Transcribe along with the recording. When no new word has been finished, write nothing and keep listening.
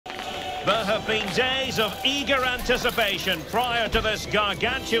There have been days of eager anticipation prior to this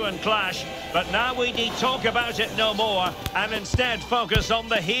gargantuan clash, but now we need talk about it no more and instead focus on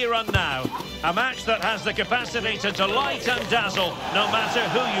the here and now. A match that has the capacity to delight and dazzle no matter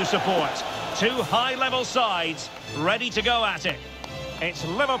who you support. Two high-level sides ready to go at it. It's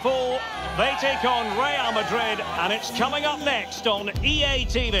Liverpool, they take on Real Madrid, and it's coming up next on EA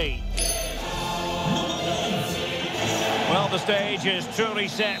TV. Well, the stage is truly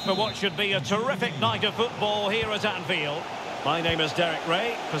set for what should be a terrific night of football here at Anfield. My name is Derek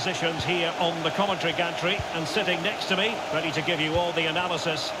Ray, positioned here on the commentary gantry, and sitting next to me, ready to give you all the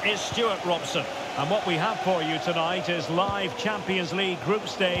analysis, is Stuart Robson. And what we have for you tonight is live Champions League group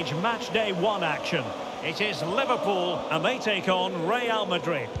stage match day 1 action. It is Liverpool, and they take on Real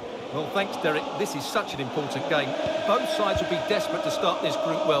Madrid. Well, thanks, Derek. This is such an important game. Both sides will be desperate to start this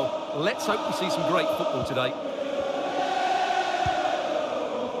group well. Let's hope we see some great football today.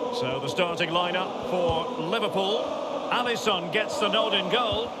 So the starting lineup for Liverpool. Alisson gets the nod in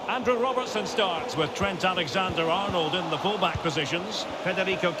goal. Andrew Robertson starts with Trent Alexander-Arnold in the fullback positions.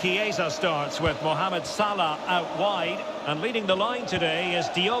 Federico Chiesa starts with Mohamed Salah out wide. And leading the line today is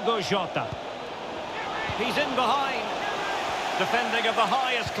Diogo Jota. He's in behind. Defending of the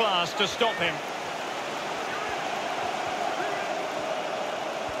highest class to stop him.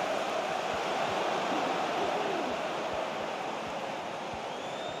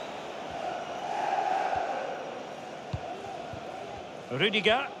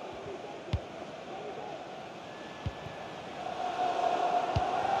 Rudiger.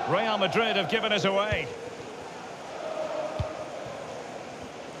 Real Madrid have given us away.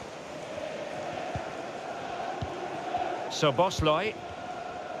 So Bosley.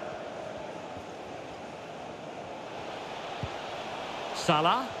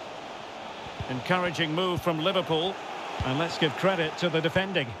 Salah. Encouraging move from Liverpool. And let's give credit to the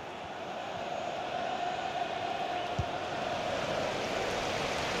defending.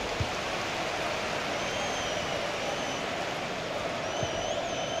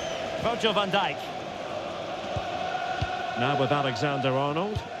 Virgil van Dijk. Now with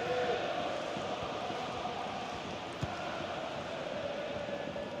Alexander-Arnold.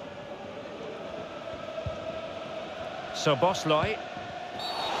 So Bosley.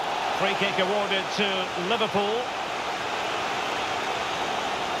 Free kick awarded to Liverpool.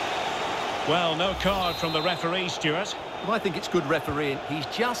 Well, no card from the referee, Stuart. Well, I think it's good refereeing. He's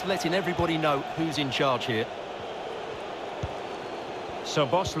just letting everybody know who's in charge here. So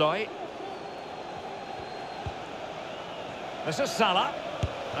Bosley. This is Salah.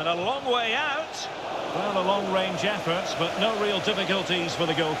 And a long way out. Well, a long-range effort, but no real difficulties for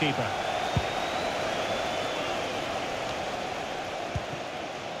the goalkeeper.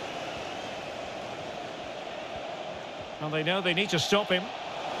 And they know they need to stop him.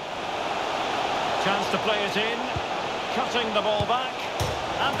 Chance to play it in. Cutting the ball back.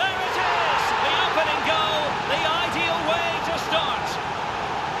 And there it is! The opening goal. The ideal way to start.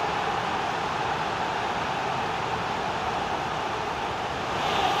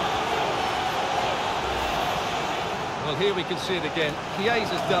 Well, here we can see it again.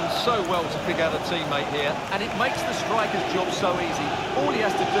 Chiesa's done so well to pick out a teammate here, and it makes the striker's job so easy. All he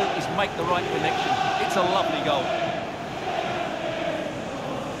has to do is make the right connection. It's a lovely goal.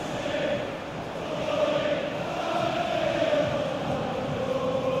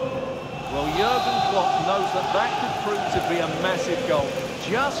 Well, Jurgen Klopp knows that that could prove to be a massive goal.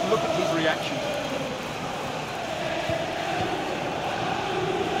 Just look at his reaction.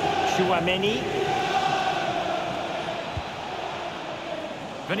 Chouameni.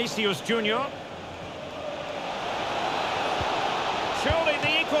 Vinicius Junior. Surely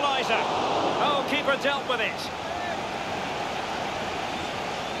the equaliser. Oh, keeper dealt with it.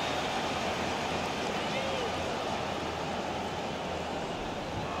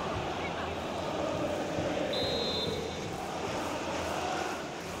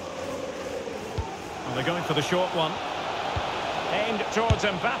 And they're going for the short one. Aimed towards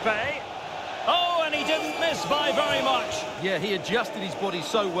Mbappe. Oh, and he didn't miss by very much. Yeah, he adjusted his body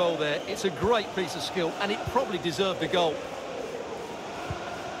so well there. It's a great piece of skill, and it probably deserved a goal.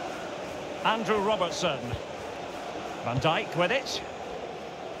 Andrew Robertson. Van Dijk with it.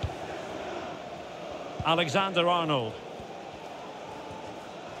 Alexander-Arnold.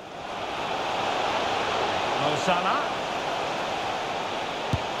 Mo Salah.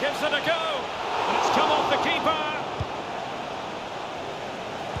 Gives it a go. And it's come off the keeper.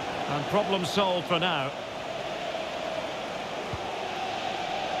 And problem solved for now.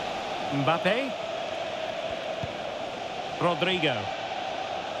 Mbappe. Rodrigo.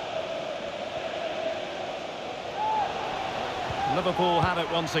 Liverpool have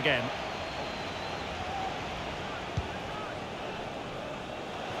it once again.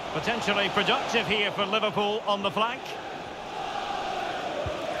 Potentially productive here for Liverpool on the flank.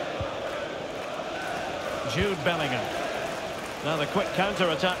 Jude Bellingham. Now the quick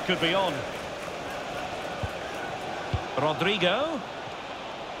counter-attack could be on. Rodrigo.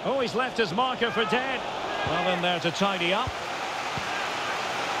 Oh, he's left his marker for dead. Well in there to tidy up.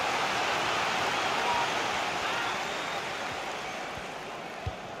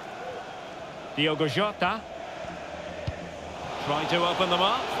 Diogo Jota. Trying to open them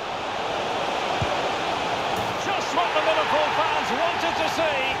up. Just what the Liverpool fans wanted to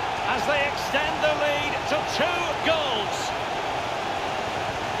see as they extend the lead to 2 goals.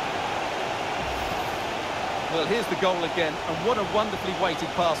 Well, here's the goal again, and what a wonderfully weighted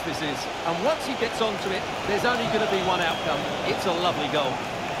pass this is. And once he gets onto it, there's only going to be one outcome. It's a lovely goal.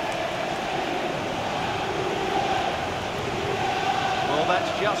 Well,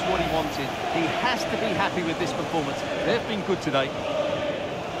 that's just what he wanted. He has to be happy with this performance. They've been good today.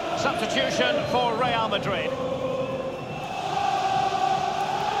 Substitution for Real Madrid.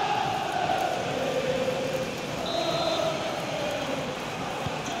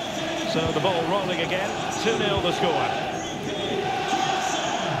 So the ball rolling again. 2-0 the score.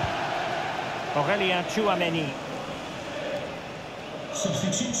 Aurelien Tchouameni.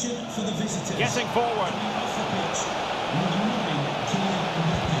 Substitution for the visitors. Getting forward.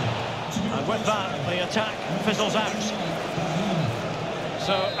 And with that, the attack fizzles out.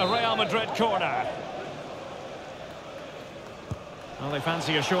 So a Real Madrid corner. Well, they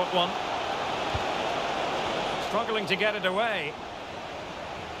fancy a short one. Struggling to get it away.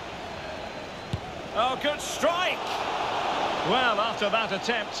 Oh, good strike! Well, after that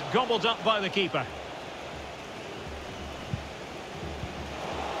attempt, gobbled up by the keeper.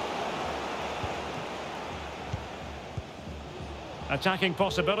 Attacking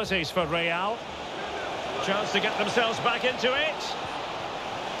possibilities for Real. Chance to get themselves back into it.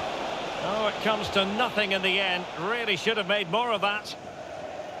 Oh, it comes to nothing in the end. Really should have made more of that.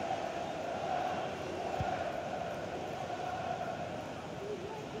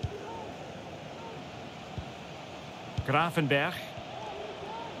 Gravenberch.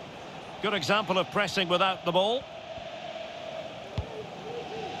 Good example of pressing without the ball.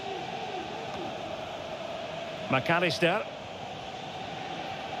 McAllister.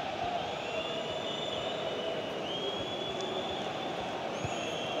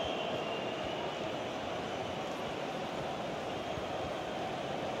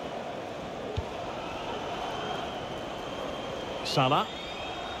 Salah.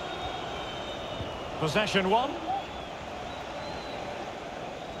 Possession one.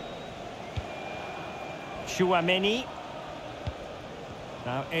 Tchouameni.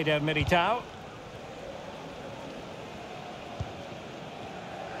 Now Eder Militao.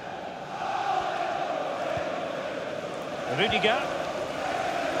 Rudiger.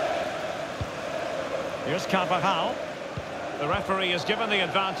 Here's Carvajal. The referee has given the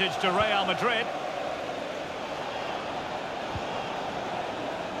advantage to Real Madrid.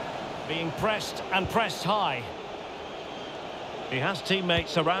 Being pressed and pressed high. He has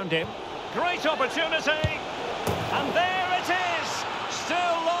teammates around him. Great opportunity. And there it is.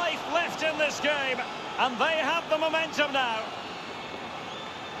 Still life left in this game. And they have the momentum now.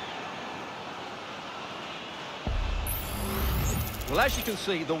 Well, as you can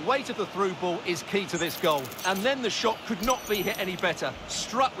see, the weight of the through ball is key to this goal. And then the shot could not be hit any better.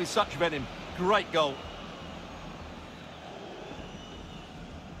 Struck with such venom. Great goal.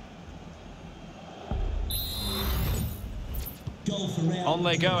 On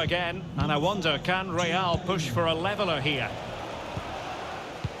they go again, and I wonder, can Real push for a leveller here?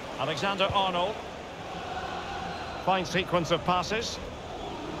 Alexander-Arnold. Fine sequence of passes.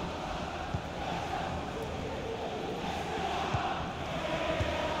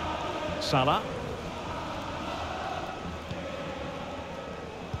 Salah.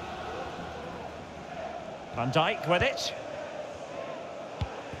 Van Dijk with it.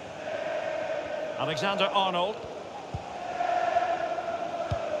 Alexander-Arnold.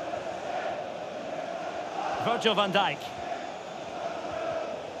 Virgil van Dijk.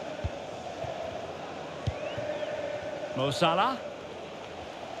 Mo Salah.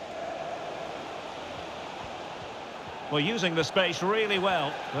 Well, using the space really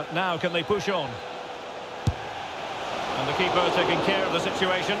well, but now can they push on? And the keeper taking care of the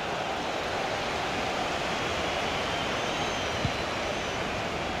situation.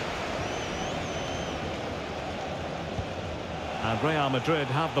 And Real Madrid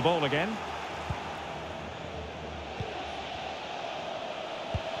have the ball again.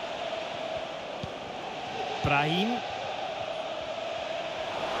 Brahim.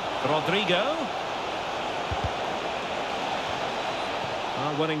 Rodrigo.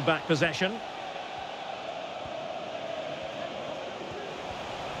 Are winning back possession.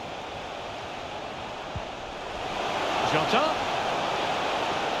 Jota.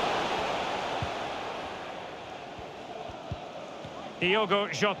 Diogo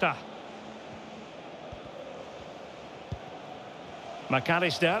Jota.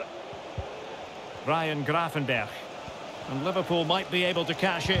 McAllister. Ryan Gravenberch. And Liverpool might be able to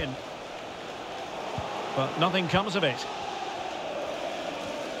cash in. But nothing comes of it.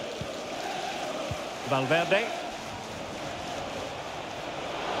 Valverde.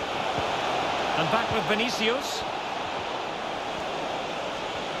 And back with Vinicius.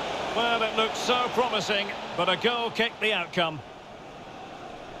 Well, it looked so promising, but a goal kicked the outcome.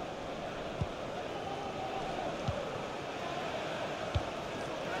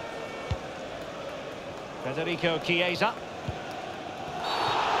 Federico Chiesa.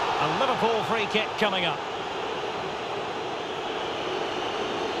 A Liverpool free kick coming up.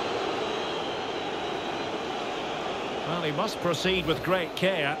 Well, he must proceed with great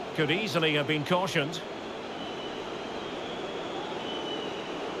care. Could easily have been cautioned.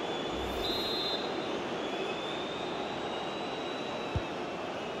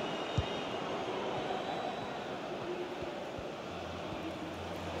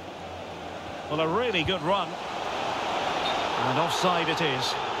 Well, a really good run. And offside it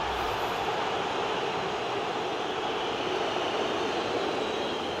is.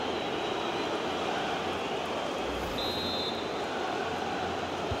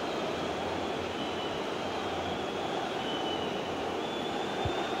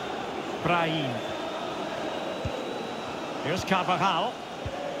 Brahim. Here's Carvajal.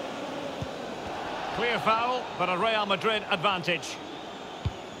 Clear foul, but a Real Madrid advantage.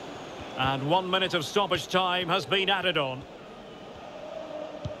 And 1 minute of stoppage time has been added on.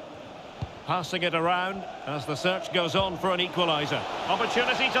 Passing it around as the search goes on for an equaliser.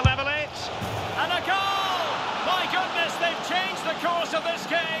 Opportunity to level it. And a goal! My goodness, they've changed the course of this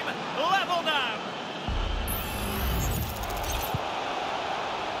game. Level now.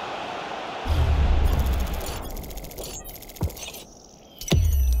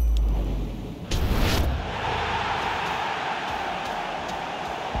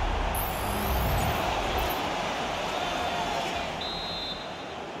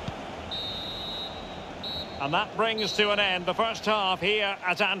 And that brings to an end the first half here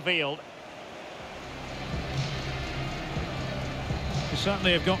at Anfield. You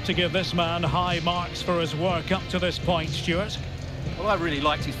certainly have got to give this man high marks for his work up to this point, Stuart. Well, I really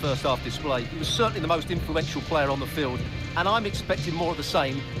liked his first half display. He was certainly the most influential player on the field, and I'm expecting more of the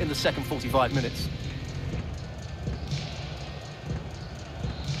same in the second 45 minutes.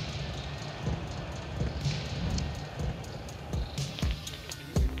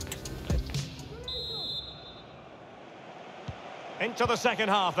 Into the second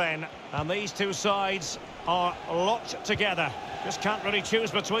half then, and these two sides are locked together. Just can't really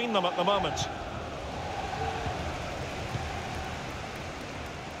choose between them at the moment.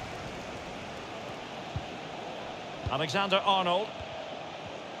 Alexander-Arnold.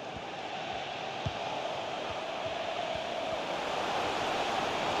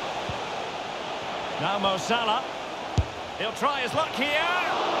 Now Mo Salah. He'll try his luck here.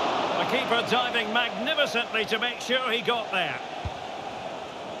 The keeper diving magnificently to make sure he got there.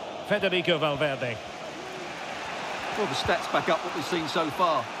 Federico Valverde. Well, the stats back up what we've seen so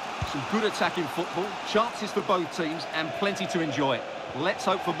far. Some good attacking football, chances for both teams, and plenty to enjoy. Let's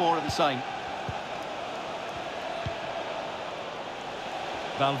hope for more of the same.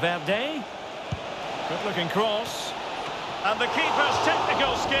 Valverde. Good-looking cross. And the keeper's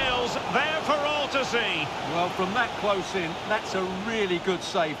technical skills there for all to see. Well, from that close in, that's a really good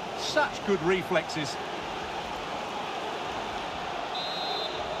save. Such good reflexes.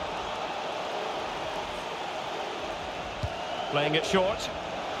 Playing it short.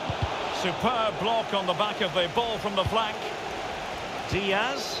 Superb block on the back of the ball from the flank.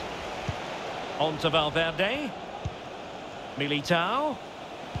 Diaz. On to Valverde. Militao.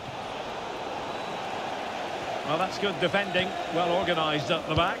 Well, that's good defending. Well organised at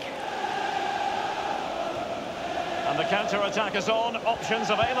the back. And the counter-attack is on. Options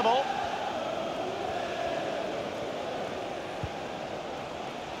available.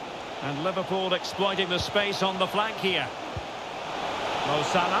 And Liverpool exploiting the space on the flank here. Mo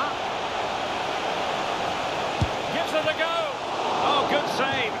Salah. Gives it a go. Oh, good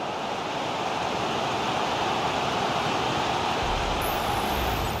save.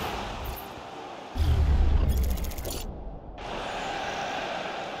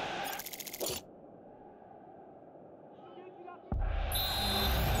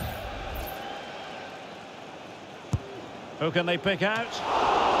 Who can they pick out?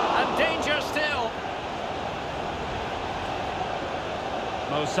 And danger still.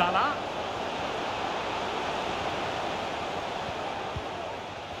 Mo Salah.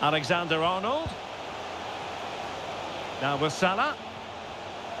 Alexander-Arnold. Now with Salah.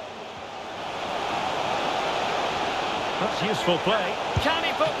 That's useful play. Can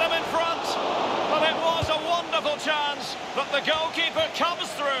he put them in front? Well, it was a wonderful chance, but the goalkeeper comes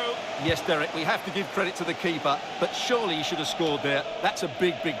through. Yes, Derek, we have to give credit to the keeper, but surely he should have scored there. That's a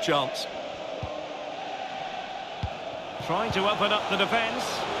big, big chance. Trying to open up the defence.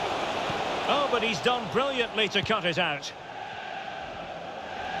 Oh, but he's done brilliantly to cut it out.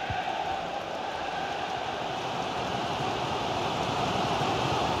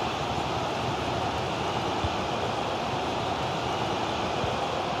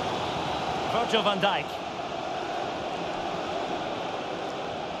 Virgil van Dijk.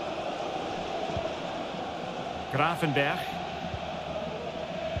 Gravenberg.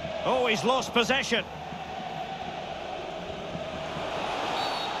 Oh, he's lost possession.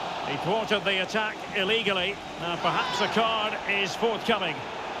 He thwarted the attack illegally. Now, perhaps a card is forthcoming.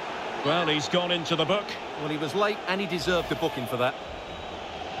 Well, he's gone into the book. Well, he was late and he deserved the booking for that.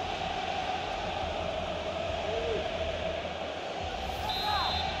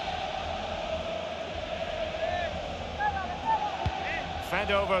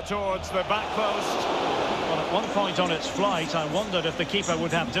 Fed over towards the back post. Well, at one point on its flight, I wondered if the keeper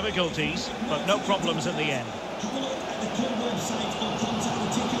would have difficulties, but no problems at the end. Have a look at the club website or contact the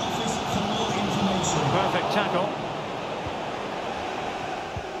ticket office for more information. Perfect tackle.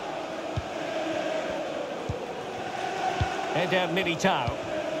 Eder Militao.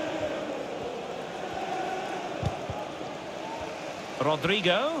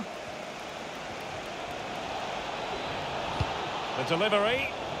 Rodrigo. The delivery.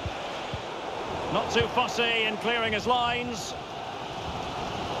 Not too fussy in clearing his lines.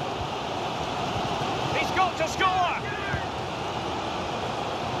 He's got to score!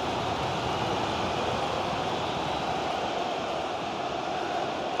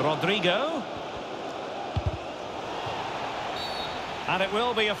 Rodrigo. And it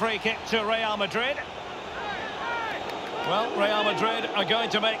will be a free kick to Real Madrid. Well, Real Madrid are going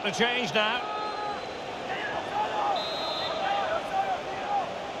to make the change now.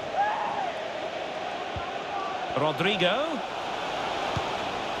 Rodrigo.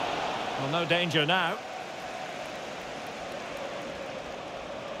 Well, no danger now.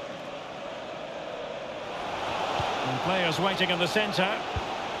 And players waiting in the centre.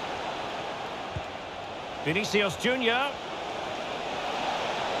 Vinicius Junior.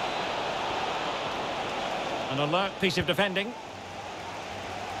 An alert piece of defending.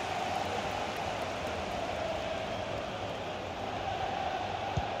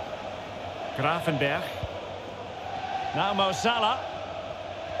 Gravenberg. Now Mo Salah.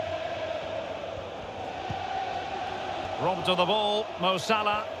 Robbed of the ball, Mo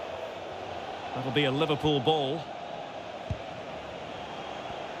Salah. That'll be a Liverpool ball.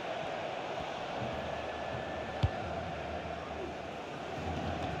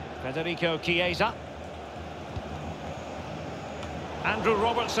 Federico Chiesa. Andrew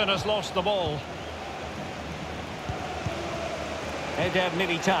Robertson has lost the ball. Eder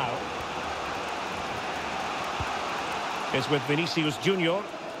Militao. Is with Vinicius Junior.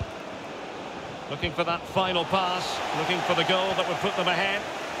 Looking for that final pass. Looking for the goal that would put them ahead.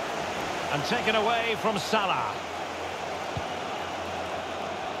 And taken away from Salah.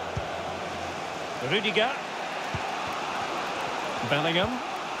 Rudiger. Bellingham.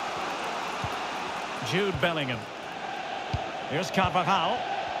 Jude Bellingham. Here's Carvajal.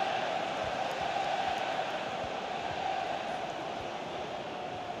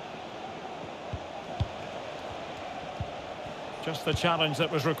 Just the challenge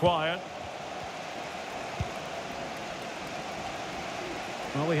that was required.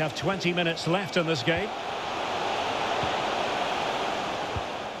 Well, we have 20 minutes left in this game.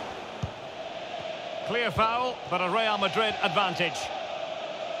 Clear foul, but a Real Madrid advantage.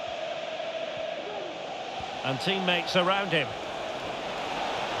 And teammates around him.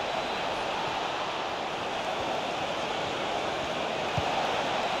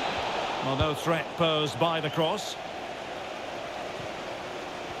 Well, no threat posed by the cross.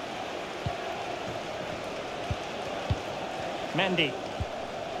 Mendy.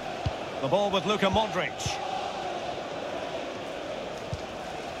 The ball with Luka Modric.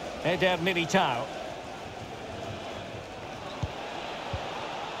 Eder Militao.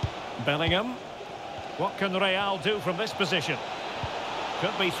 Bellingham. What can Real do from this position?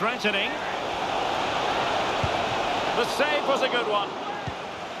 Could be threatening. The save was a good one.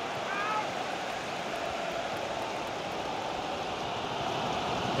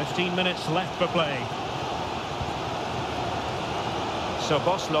 15 minutes left for play. So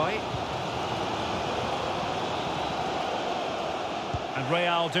Bosloy. And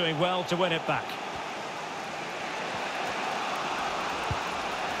Real doing well to win it back.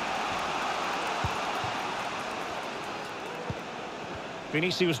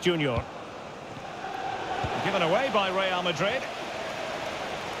 Vinicius Junior. Given away by Real Madrid.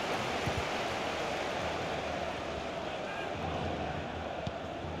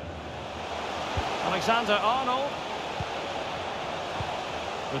 Alexander-Arnold.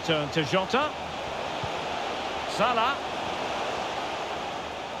 Return to Jota. Salah.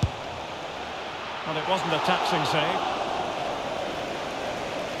 And it wasn't a taxing save.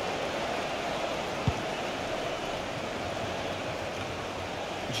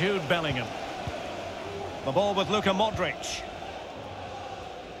 Jude Bellingham. The ball with Luka Modric.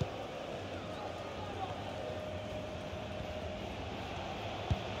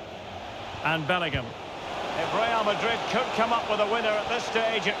 And Bellingham. If Real Madrid could come up with a winner at this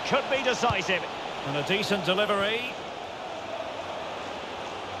stage, it could be decisive. And a decent delivery.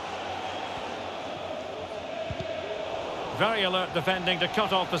 Very alert defending to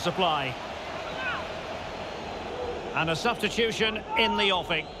cut off the supply. And a substitution in the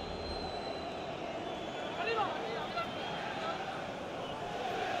offing.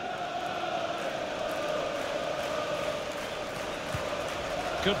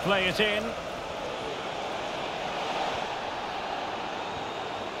 Could play it in.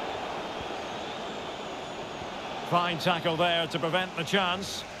 Fine tackle there to prevent the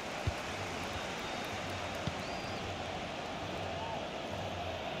chance.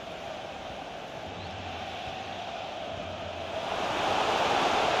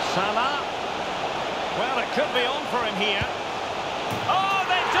 Salah. Well, it could be on for him here. Oh,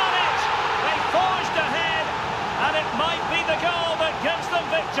 they've done it! They forged ahead, and it might be the goal that gives them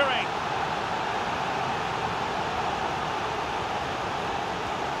victory.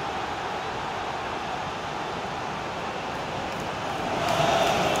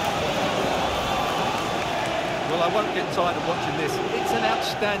 Well, I won't get tired of watching this. It's an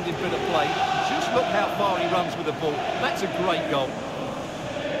outstanding bit of play. Just look how far he runs with the ball. That's a great goal.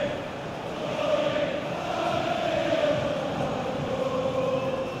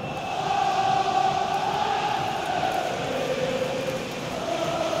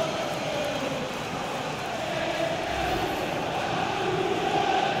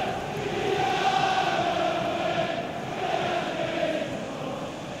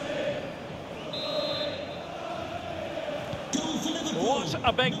 What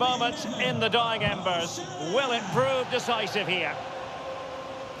a big moment in the dying embers. Will it prove decisive here?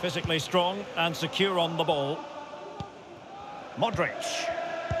 Physically strong and secure on the ball. Modric.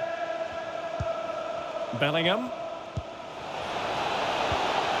 Bellingham.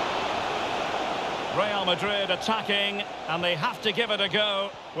 Real Madrid attacking, and they have to give it a go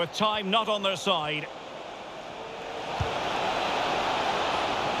with time not on their side.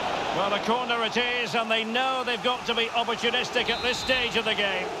 Well, a corner it is, and they know they've got to be opportunistic at this stage of the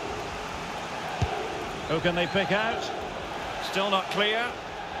game. Who can they pick out? Still not clear.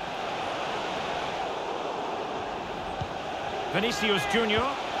 Vinicius Junior.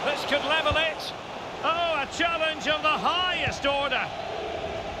 This could level it. Oh, a challenge of the highest order.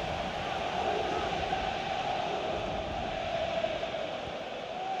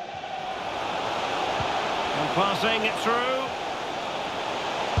 And passing it through.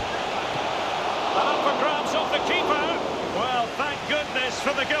 And up for grabs off the keeper. Well, thank goodness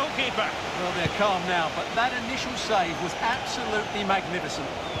for the goalkeeper. Well, they're calm now, but that initial save was absolutely magnificent.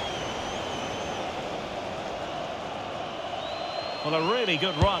 Well, a really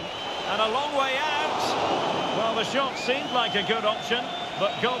good run. And a long way out. Well, the shot seemed like a good option,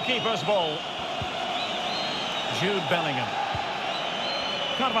 but goalkeeper's ball. Jude Bellingham.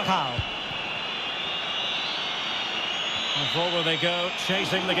 Carvajal. And forward they go,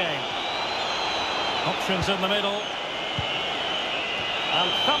 chasing the game. Options in the middle.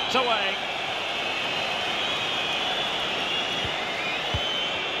 And thumped away.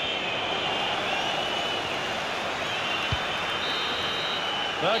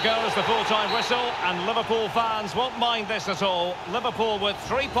 There goes the full-time whistle, and Liverpool fans won't mind this at all. Liverpool with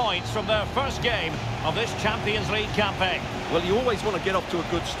 3 points from their first game of this Champions League campaign. Well, you always want to get off to a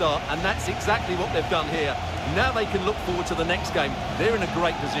good start, and that's exactly what they've done here. Now they can look forward to the next game. They're in a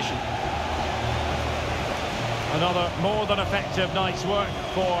great position. Another more than effective night's work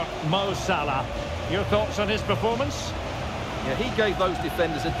for Mo Salah. Your thoughts on his performance? Yeah, he gave those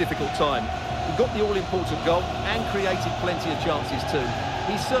defenders a difficult time. He got the all-important goal and created plenty of chances too.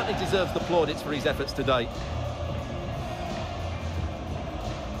 He certainly deserves the plaudits for his efforts today.